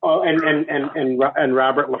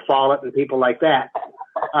Robert La Follette and people like that.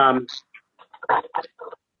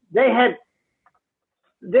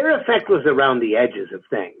 Their effect was around the edges of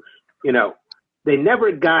things. They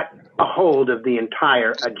never got a hold of the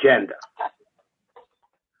entire agenda.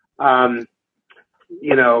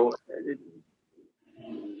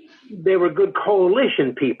 They were good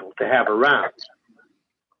coalition people to have around.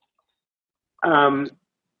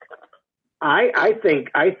 I think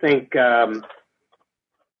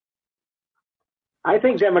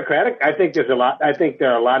Democratic. I think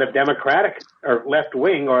there are a lot of Democratic or left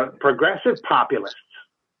wing or progressive populists.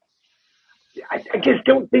 I just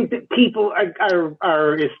don't think that people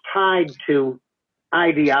are as tied to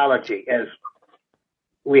ideology as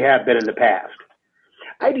we have been in the past.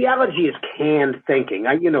 Ideology is canned thinking.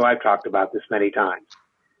 I've talked about this many times.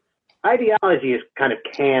 Ideology is kind of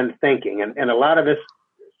canned thinking, and a lot of us,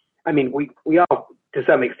 we all to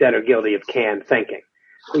some extent are guilty of canned thinking.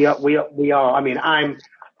 We all.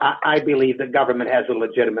 I believe that government has a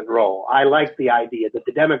legitimate role. I like the idea that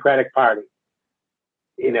the Democratic Party,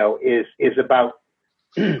 is about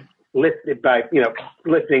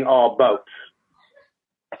lifting all boats.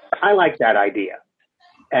 I like that idea,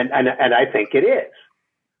 and I think it is.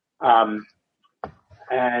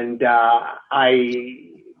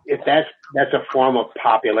 If that's a form of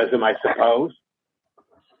populism, I suppose.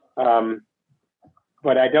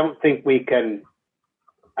 But I don't think we can.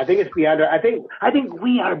 I think it's beyond. I think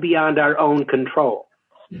we are beyond our own control.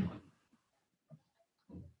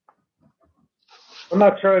 I'm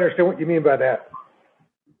not sure I understand what you mean by that.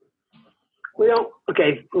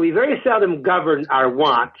 We very seldom govern our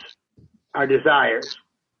wants, our desires.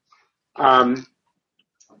 We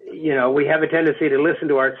have a tendency to listen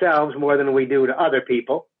to ourselves more than we do to other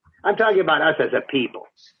people. I'm talking about us as a people.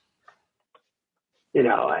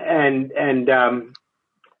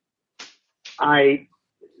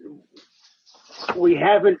 We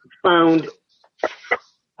haven't found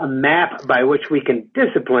a map by which we can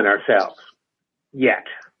discipline ourselves yet.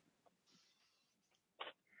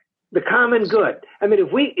 The common good.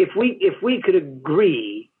 If we could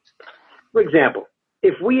agree, for example,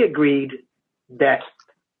 if we agreed that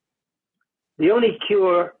the only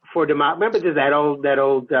cure for democracy, remember there's that old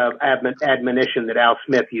admonition that Al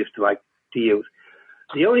Smith used to like to use.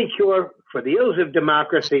 The only cure for the ills of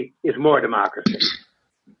democracy is more democracy.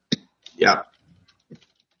 Yeah.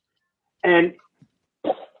 And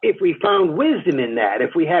if we found wisdom in that,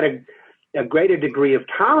 if we had a greater degree of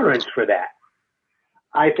tolerance for that,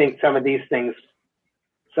 I think some of these things,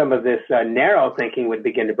 some of this narrow thinking would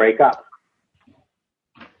begin to break up.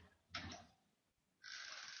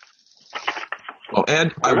 Well,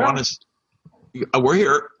 Ed, we're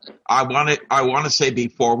here. I want to say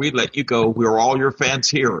before we let you go, we're all your fans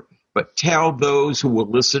here, but tell those who will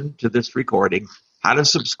listen to this recording how to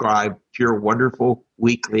subscribe to your wonderful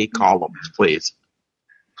weekly columns, please.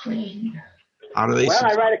 How do they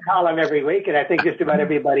subscribe? I write a column every week, and I think just about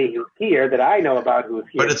everybody who's here that I know about who's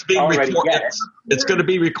here but it's being already recorded. get it. It's going to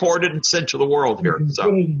be recorded and sent to the world here. So.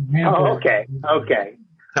 Oh, okay.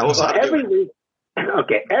 Tell us how to do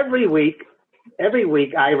it. Every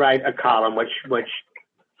week I write a column which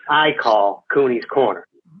I call Cooney's Corner.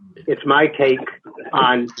 It's my take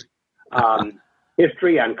on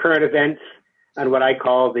history, on current events, on what I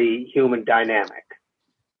call the human dynamic.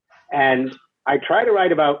 And I try to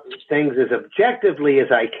write about things as objectively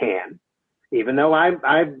as I can, even though I'm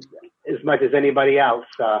as much as anybody else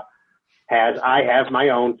I have my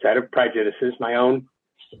own set of prejudices, my own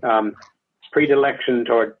predilection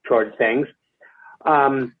toward things.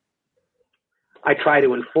 I try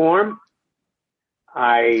to inform,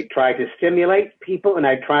 I try to stimulate people, and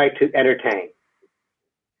I try to entertain.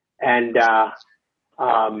 And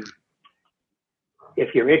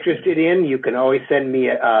if you're interested you can always send me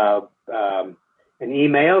an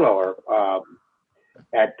email or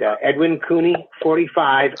at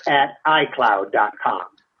edwincooney45@icloud.com.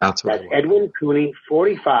 That's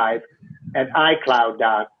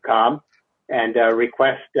edwincooney45@icloud.com, and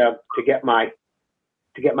request to get my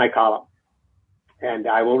column, and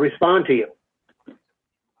I will respond to you.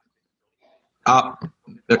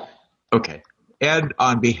 Okay. Ed,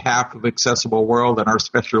 on behalf of Accessible World and our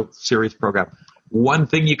special series program, one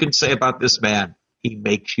thing you can say about this man, he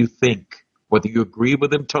makes you think. Whether you agree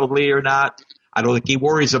with him totally or not, I don't think he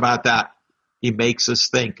worries about that. He makes us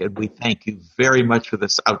think, and we thank you very much for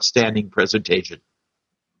this outstanding presentation.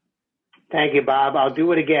 Thank you, Bob. I'll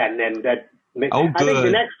do it again. And I think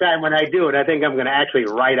the next time when I do it, I think I'm going to actually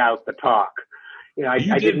write out the talk.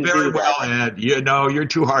 I didn't very do well, that. Ed. You're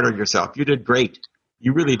too hard on yourself. You did great.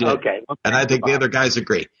 You really did. Okay. And I think the other guys are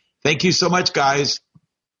great. Thank you so much, guys.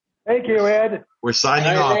 Thank you, Ed. We're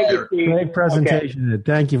signing off here. Great presentation, Ed.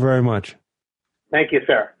 Thank you very much. Thank you,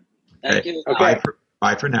 sir. Thank you. Okay.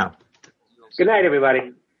 Bye for now. Good night,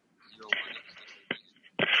 everybody.